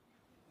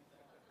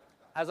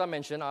 As I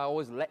mentioned, I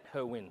always let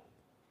her win.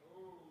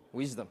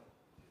 Wisdom.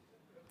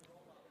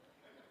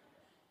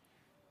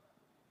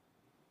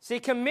 See,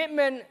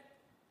 commitment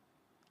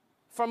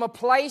from a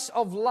place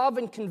of love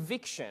and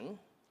conviction,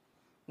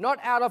 not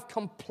out of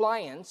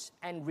compliance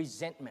and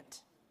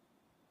resentment.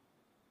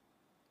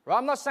 Right?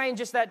 I'm not saying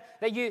just that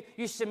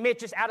you submit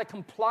just out of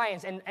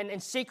compliance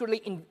and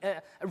secretly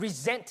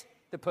resent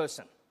the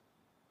person.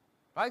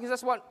 Right? Because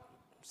that's what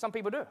some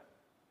people do.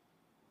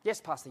 Yes,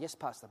 Pastor, yes,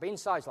 Pastor. But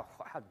inside, it's like,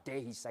 how dare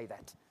he say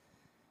that?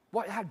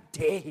 What? How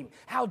dare him?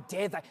 How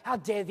dare they? How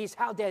dare this?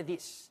 How dare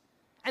this?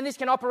 And this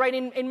can operate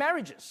in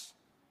marriages.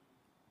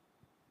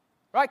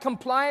 Right?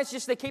 Compliance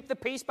just to keep the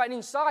peace, but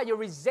inside you're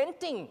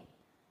resenting.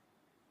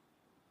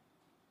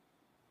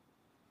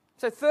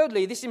 So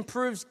thirdly, this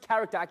improves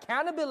character.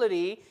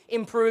 Accountability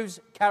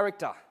improves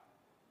character.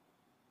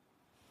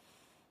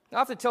 I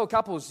have to tell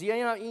couples,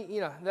 you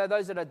know,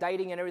 those that are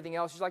dating and everything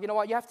else, it's like, you know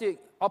what, you have to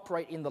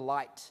operate in the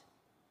light.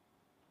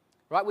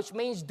 Right? Which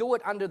means do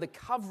it under the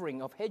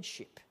covering of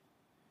headship.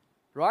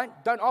 Right?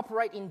 Don't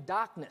operate in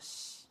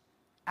darkness,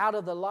 out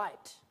of the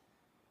light.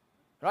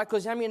 Right?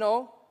 Because how many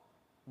know?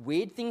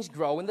 Weird things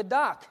grow in the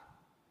dark.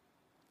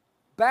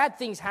 Bad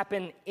things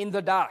happen in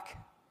the dark.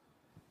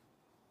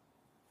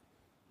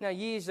 Now,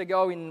 years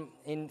ago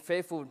in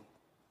Fairfield,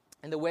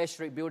 in the Ware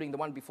Street building, the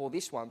one before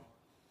this one,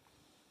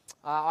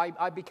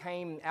 I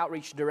became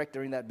outreach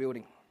director in that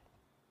building.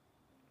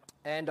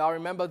 And I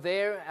remember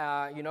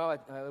there,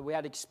 we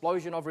had an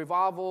explosion of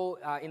revival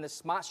in the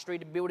Smart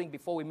Street building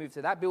before we moved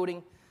to that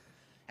building.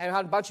 And we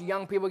had a bunch of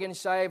young people getting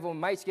saved, or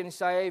mates getting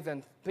saved,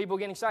 and people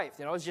getting saved.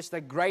 You know, it was just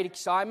a great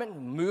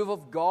excitement, move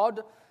of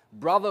God,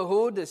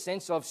 brotherhood, a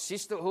sense of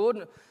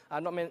sisterhood.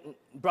 Not meant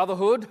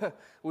brotherhood.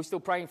 We're still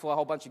praying for a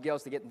whole bunch of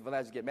girls for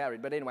those to get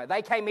married. But anyway,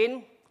 they came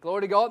in,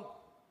 glory to God.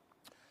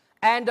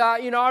 And,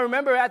 I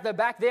remember at the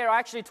back there, I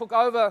actually took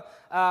over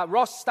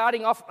Ross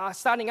starting up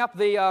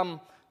the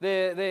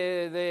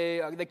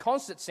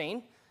concert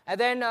scene. And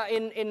then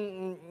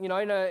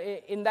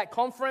in that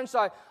conference,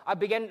 I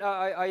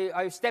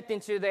stepped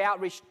into the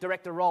outreach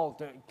director role,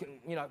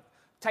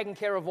 taking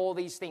care of all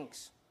these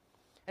things.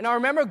 And I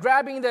remember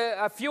grabbing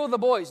a few of the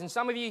boys, and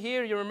some of you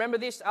here, you remember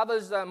this.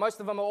 Others, most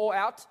of them are all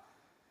out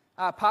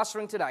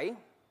pastoring today.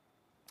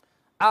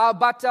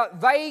 But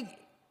they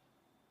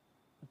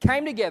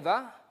came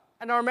together,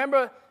 and I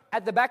remember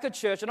at the back of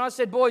church, and I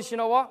said, boys, you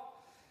know what?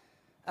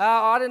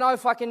 I don't know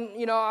if I can,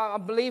 I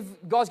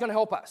believe God's going to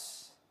help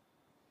us.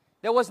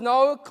 There was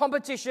no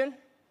competition.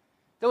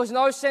 There was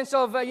no sense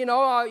of,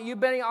 you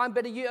better, I'm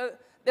better.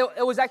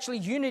 It was actually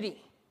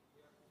unity.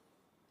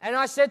 And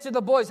I said to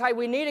the boys, hey,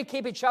 we need to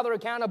keep each other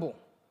accountable.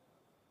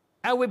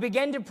 And we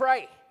began to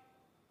pray.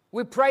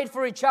 We prayed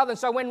for each other. And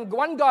so when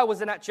one guy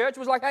was in that church, it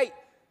was like, hey,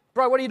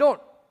 bro, what are you doing?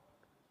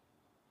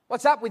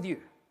 What's up with you?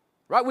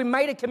 Right? We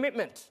made a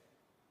commitment.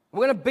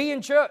 We're going to be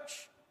in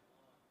church.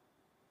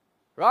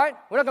 Right?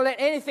 We're not going to let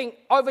anything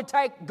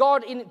overtake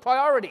God in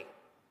priority.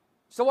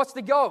 So what's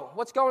the goal?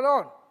 What's going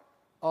on?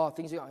 Oh,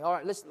 things are going. All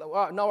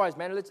right, no worries,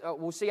 man.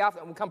 We'll see you after,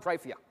 and we'll come pray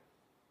for you.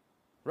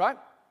 Right?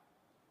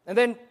 And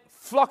then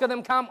flock of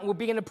them come, and we'll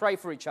begin to pray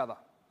for each other.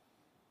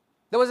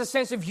 There was a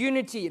sense of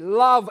unity,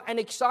 love, and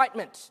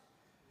excitement.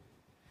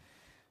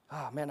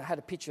 Oh, man, I had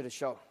a picture to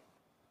show.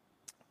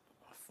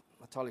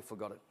 I totally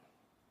forgot it.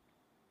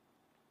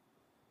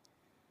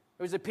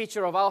 It was a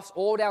picture of us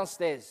all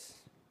downstairs.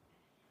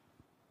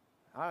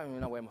 I don't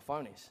even know where my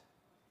phone is.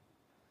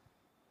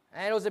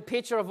 And it was a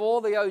picture of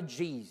all the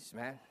OGs,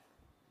 man.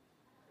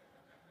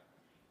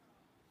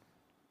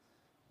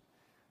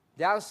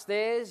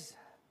 Downstairs,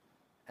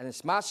 and the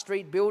Smart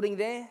Street building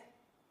there.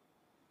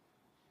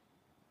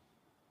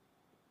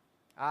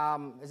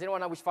 Does anyone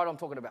know which photo I'm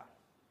talking about?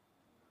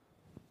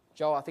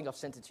 Joe, I think I've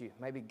sent it to you.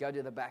 Maybe go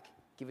to the back,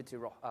 give it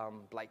to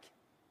Blake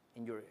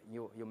in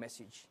your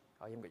message.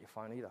 Oh, you haven't got your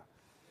phone either.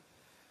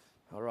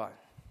 All right.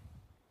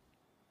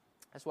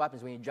 That's what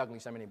happens when you're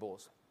juggling so many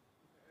balls.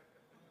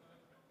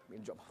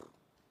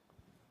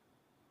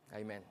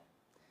 Amen.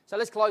 So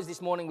let's close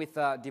this morning with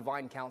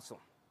divine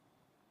counsel.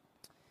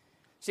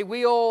 See,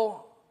 we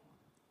all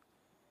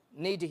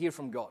need to hear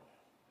from God.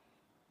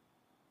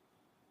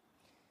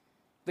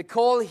 The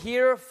call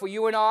here for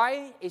you and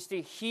I is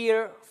to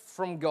hear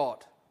from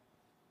God.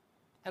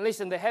 And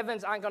listen, the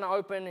heavens aren't going to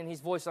open and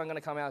his voice aren't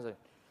going to come out and say,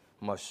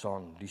 my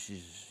son, this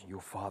is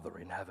your Father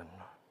in heaven.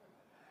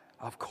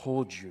 I've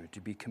called you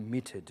to be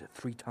committed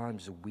 3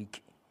 times a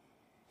week.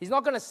 He's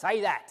not going to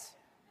say that.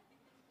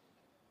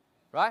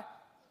 Right?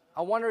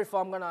 I wonder if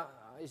I'm going to,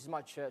 this is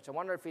my church, I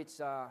wonder if it's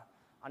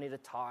I need a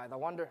tithe. I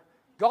wonder.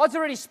 God's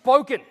already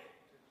spoken.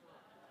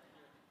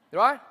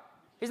 Right?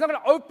 He's not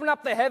going to open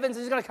up the heavens.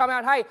 He's going to come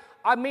out, hey,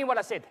 I mean what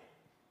I said.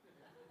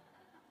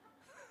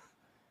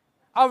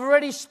 I've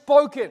already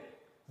spoken.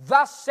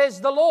 Thus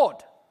says the Lord.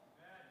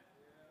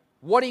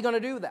 What are you going to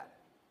do with that?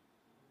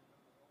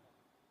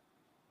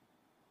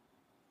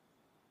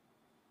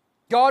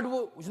 God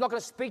is not going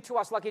to speak to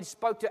us like He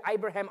spoke to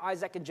Abraham,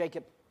 Isaac, and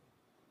Jacob.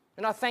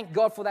 And I thank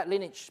God for that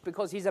lineage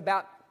because He's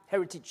about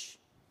heritage.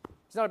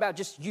 It's not about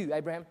just you,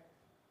 Abraham.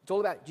 It's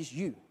all about just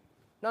you.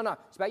 No.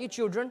 It's about your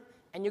children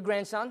and your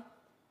grandson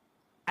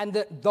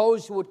and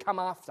those who would come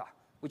after,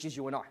 which is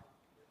you and I.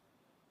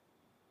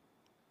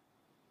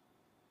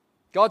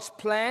 God's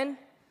plan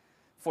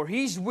for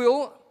His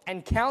will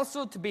and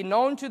counsel to be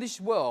known to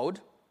this world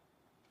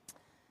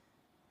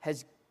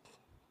has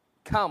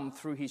come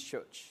through His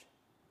church.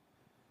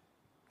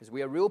 Because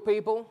we are real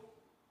people,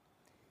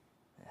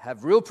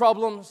 have real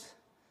problems,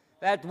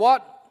 that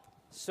what?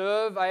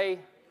 Serve a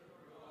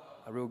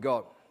real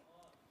God.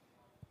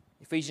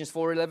 Ephesians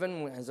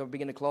 4:11, as I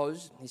begin to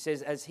close, he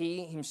says, as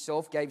He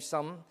Himself gave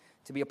some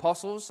to be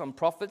apostles, some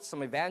prophets,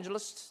 some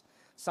evangelists,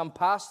 some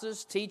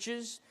pastors,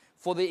 teachers,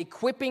 for the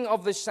equipping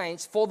of the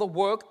saints, for the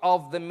work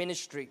of the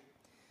ministry,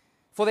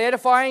 for the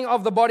edifying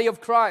of the body of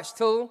Christ,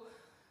 till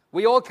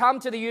we all come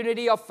to the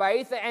unity of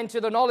faith and to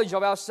the knowledge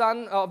of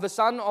the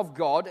Son of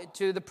God,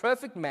 to the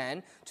perfect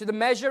man, to the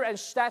measure and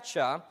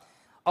stature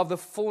of the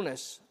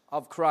fullness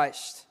of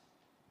Christ.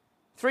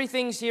 3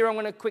 things here I'm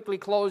going to quickly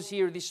close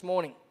here this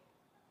morning.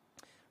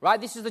 Right?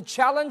 This is a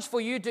challenge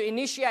for you to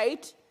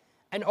initiate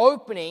an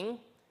opening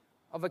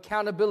of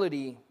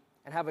accountability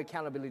and have an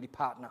accountability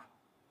partner.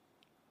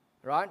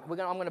 Right?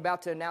 I'm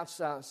about to announce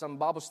some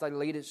Bible study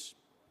leaders.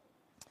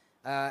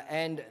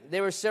 And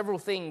there are several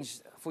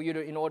things for you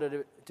in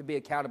order to be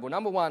accountable.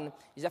 Number 1 is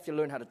you have to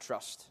learn how to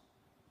trust.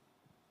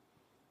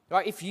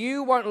 Right? If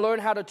you won't learn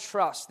how to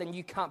trust, then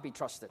you can't be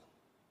trusted.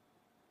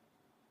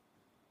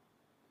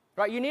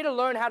 Right? You need to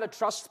learn how to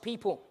trust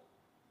people.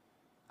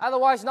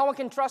 Otherwise, no one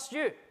can trust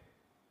you.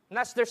 And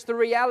that's just the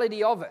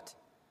reality of it.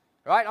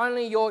 Right?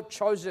 Only you're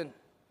chosen.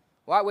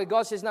 Right? Where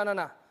God says,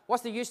 no.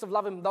 What's the use of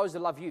loving those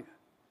that love you?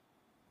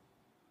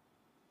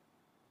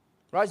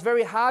 Right? It's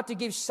very hard to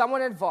give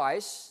someone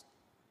advice,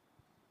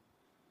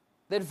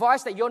 the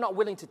advice that you're not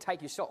willing to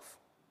take yourself.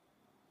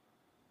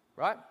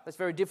 Right? That's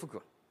very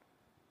difficult.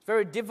 It's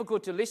very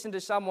difficult to listen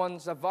to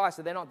someone's advice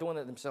that they're not doing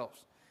it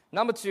themselves.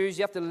 Number 2 is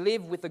you have to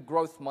live with a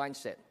growth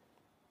mindset.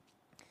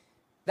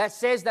 That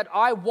says that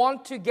I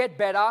want to get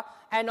better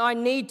and I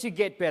need to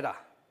get better.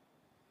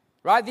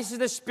 Right? This is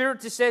the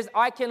spirit that says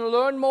I can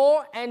learn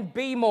more and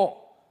be more.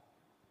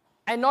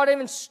 And not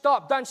even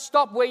stop. Don't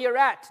stop where you're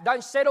at.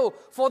 Don't settle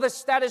for the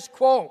status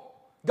quo.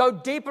 Go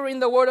deeper in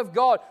the Word of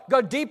God.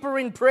 Go deeper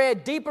in prayer,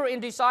 deeper in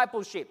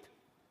discipleship.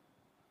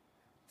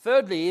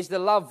 Thirdly is to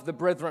love the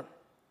brethren.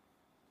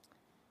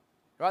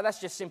 Right? That's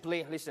just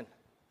simply, listen,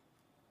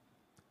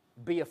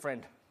 be a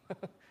friend.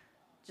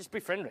 Just be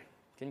friendly.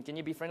 Can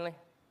you be friendly?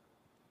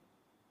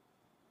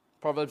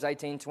 Proverbs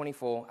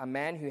 18:24, a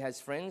man who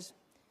has friends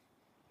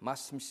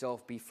must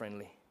himself be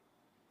friendly.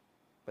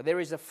 But there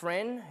is a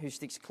friend who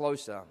sticks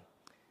closer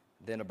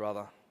than a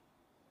brother.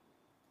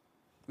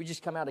 We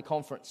just come out of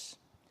conference.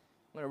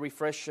 I'm going to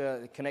refresh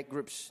the Connect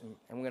groups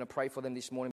and we're going to pray for them this morning.